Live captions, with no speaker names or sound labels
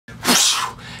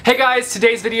Hey guys,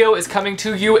 today's video is coming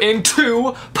to you in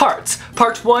 2 parts.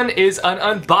 Part 1 is an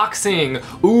unboxing.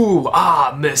 Ooh,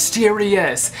 ah,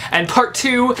 mysterious. And part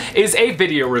 2 is a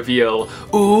video reveal.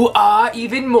 Ooh, ah,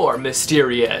 even more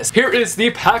mysterious. Here is the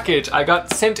package. I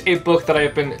got sent a book that I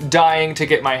have been dying to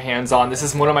get my hands on. This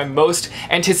is one of my most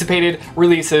anticipated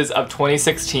releases of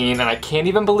 2016, and I can't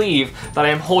even believe that I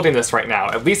am holding this right now.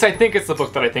 At least I think it's the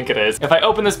book that I think it is. If I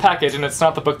open this package and it's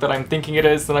not the book that I'm thinking it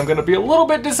is, then I'm gonna be a little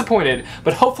bit disappointed,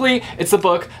 but hopefully it's the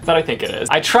book that I think it is.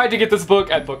 I tried to get this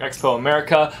book at Book Expo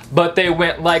America, but they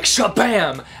went like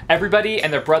shabam! Everybody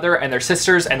and their brother and their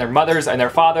sisters and their mothers and their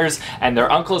fathers and their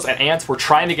uncles and aunts were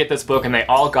trying to get this book and they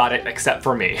all got it except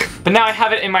for me. But now I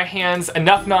have it in my hands,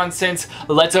 enough nonsense.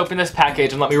 Let's open this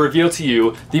package and let me reveal to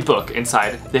you the book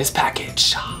inside this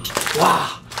package.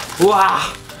 Wow,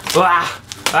 wow, wow,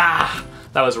 ah.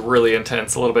 That was really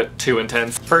intense, a little bit too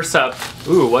intense. First up,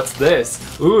 ooh, what's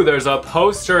this? Ooh, there's a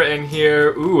poster in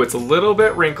here. Ooh, it's a little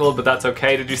bit wrinkled, but that's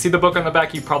okay. Did you see the book on the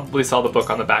back? You probably saw the book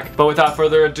on the back. But without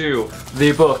further ado,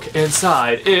 the book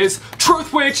inside is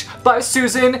TRUTHWITCH by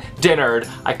Susan Dennard.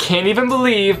 I can't even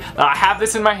believe that I have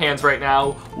this in my hands right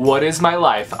now. What is my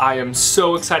life? I am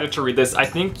so excited to read this. I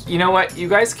think, you know what, you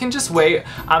guys can just wait.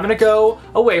 I'm gonna go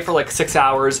away for like 6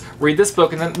 hours, read this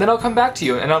book, and then I'll come back to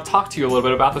you and I'll talk to you a little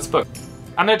bit about this book.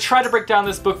 I'm gonna try to break down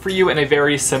this book for you in a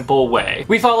very simple way.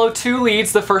 We follow 2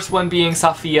 leads, the first one being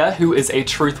Sophia, who is a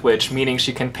truth witch, meaning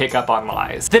she can pick up on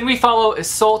lies. Then we follow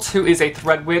Isolde, who is a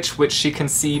thread witch, which she can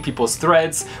see people's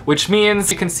threads, which means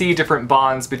she can see different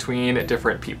bonds between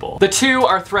different people. The 2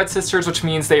 are thread sisters, which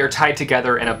means they are tied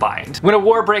together in a bind. When a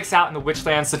war breaks out in the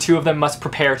Witchlands, the 2 of them must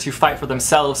prepare to fight for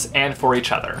themselves and for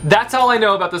each other. That's all I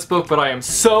know about this book, but I am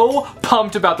so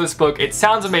pumped about this book. It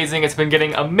sounds amazing, it's been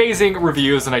getting amazing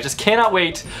reviews, and I just cannot wait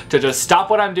to just stop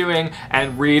what I'm doing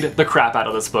and read the crap out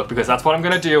of this book, because that's what I'm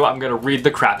gonna do. I'm gonna read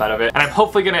the crap out of it, and I'm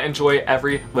hopefully gonna enjoy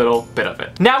every little bit of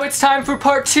it. Now it's time for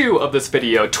part 2 of this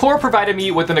video. Tor provided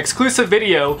me with an exclusive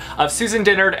video of Susan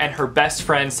Dennard and her best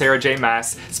friend Sarah J.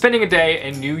 Maas spending a day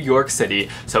in New York City.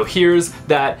 So here's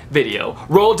that video.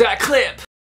 Roll that clip!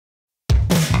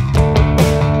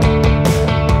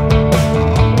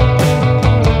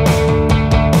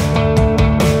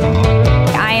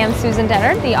 Susan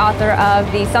Dennard, the author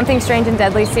of the Something Strange and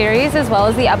Deadly series, as well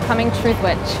as the upcoming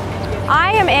TRUTHWITCH.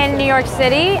 I am in New York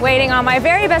City, waiting on my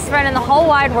very best friend in the whole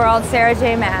wide world, Sarah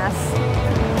J. Maas.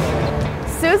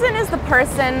 Susan is the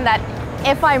person that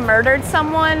if I murdered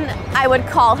someone, I would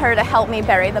call her to help me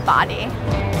bury the body.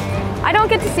 I don't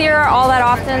get to see her all that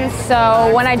often,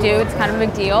 so when I do, it's kind of a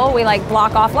big deal. We like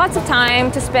block off lots of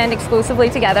time to spend exclusively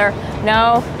together.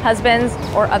 No husbands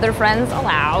or other friends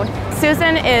allowed.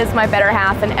 Susan is my better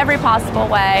half in every possible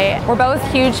way. We're both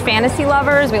huge fantasy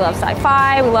lovers. We love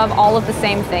sci-fi. We love all of the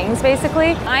same things,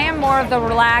 basically. I am more of the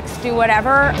relaxed, do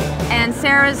whatever, and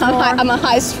Sarah's more... I'm a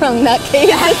high-strung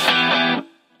nutcase.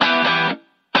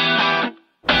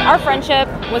 Our friendship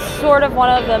was sort of one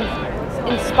of the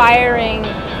inspiring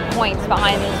points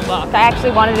behind this book. I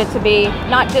actually wanted it to be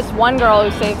not just one girl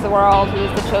who saves the world, who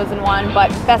is the chosen one, but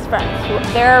best friends.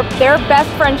 Their best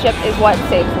friendship is what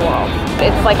saves the world.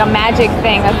 It's like a magic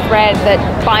thing, a thread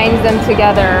that binds them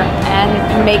together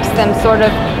and makes them sort of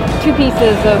 2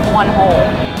 pieces of one whole.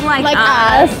 Like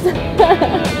us.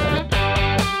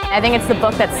 I think it's the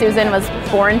book that Susan was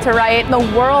born to write. The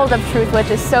world of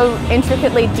TRUTHWITCH is so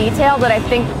intricately detailed that I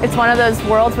think it's one of those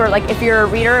worlds where, like, if you're a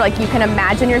reader, like, you can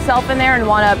imagine yourself in there and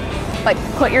want to, like,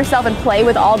 put yourself and play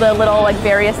with all the little, like,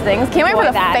 various things. Can't wait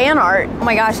for the fan art. Oh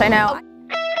my gosh, I know.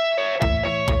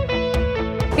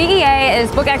 BEA is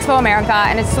Book Expo America,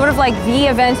 and it's sort of like the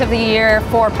event of the year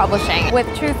for publishing. With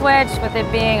TRUTHWITCH, with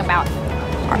it being about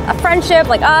a friendship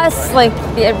like us, like,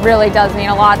 it really does mean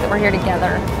a lot that we're here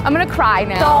together. I'm gonna cry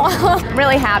now. I'm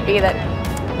really happy that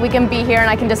we can be here and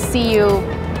I can just see you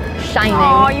shining.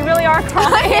 Oh, you really are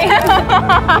crying.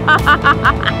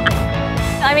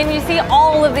 I mean, you see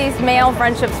all of these male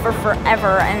friendships for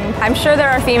forever, and I'm sure there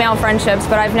are female friendships,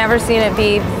 but I've never seen it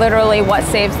be literally what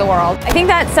saves the world. I think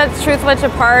that sets TRUTHWITCH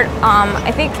apart.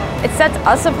 I think it sets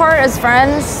us apart as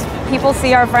friends. People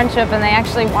see our friendship and they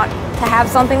actually want to have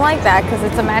something like that because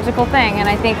it's a magical thing, and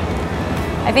I think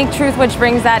TRUTHWITCH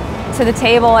brings that to the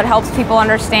table. It helps people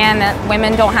understand that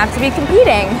women don't have to be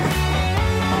competing.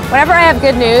 Whenever I have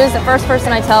good news, the first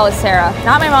person I tell is Sarah.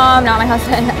 Not my mom, not my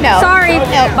husband. No. Sorry,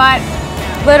 no. But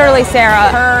literally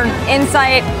Sarah. Her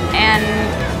insight and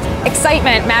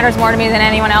excitement matters more to me than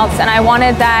anyone else, and I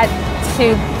wanted that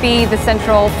to be the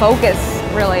central focus,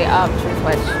 really, of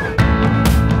TRUTHWITCH.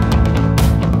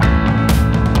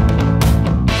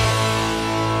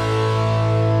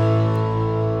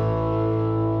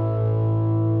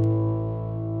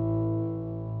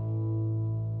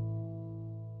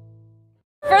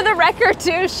 for the record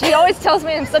too, she always tells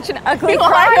me I'm such an ugly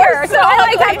crier, so I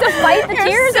like have to fight the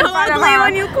tears in front of her.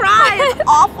 When you cry, it's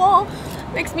awful.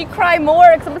 Makes me cry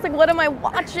more because I'm just like, what am I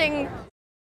watching?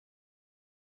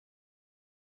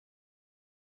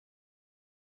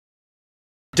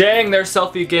 Dang, their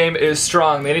selfie game is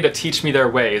strong. They need to teach me their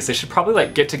ways. They should probably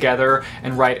like get together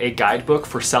and write a guidebook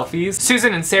for selfies.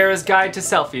 Susan and Sarah's Guide to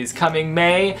Selfies, coming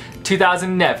May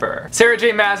 2000 never. Sarah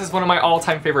J. Maas is one of my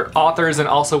all-time favorite authors and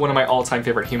also one of my all-time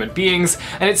favorite human beings.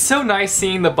 And it's so nice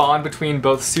seeing the bond between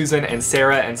both Susan and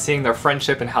Sarah and seeing their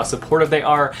friendship and how supportive they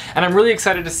are. And I'm really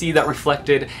excited to see that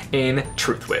reflected in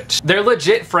TruthWitch. They're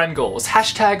legit friend goals.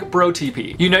 Hashtag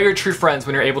BroTP. You know you're true friends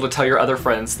when you're able to tell your other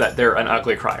friends that they're an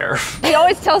ugly crier. He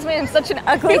always tells me I'm such an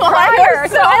ugly crier,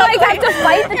 so I like have to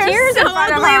fight the tears in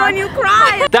front of her. When you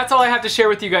cry. That's all I have to share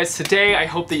with you guys today. I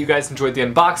hope that you guys enjoyed the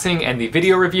unboxing and the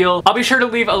video reveal. I'll be sure to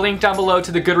leave a link down below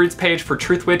to the Goodreads page for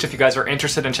TruthWitch if you guys are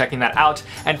interested in checking that out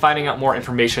and finding out more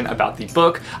information about the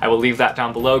book. I will leave that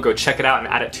down below. Go check it out and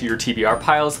add it to your TBR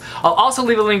piles. I'll also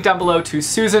leave a link down below to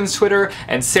Susan's Twitter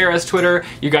and Sarah's Twitter.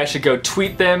 You guys should go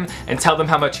tweet them and tell them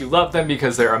how much you love them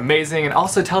because they're amazing, and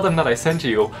also tell them that I sent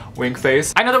you, wink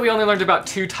face. I know that we only learned about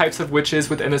 2 types of witches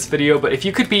within this video, but if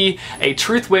you could be a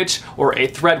truth witch or a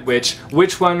thread witch,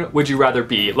 which one would you rather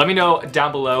be? Let me know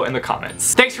down below in the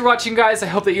comments. Thanks for watching, guys. I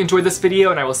hope that you enjoyed this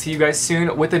video, and I will see you guys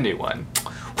soon with a new one.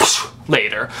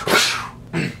 Later.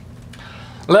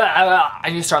 I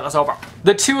need to start this over.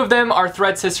 The 2 of them are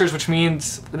thread sisters, which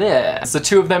means this. The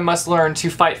 2 of them must learn to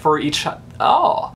fight for each other. Oh.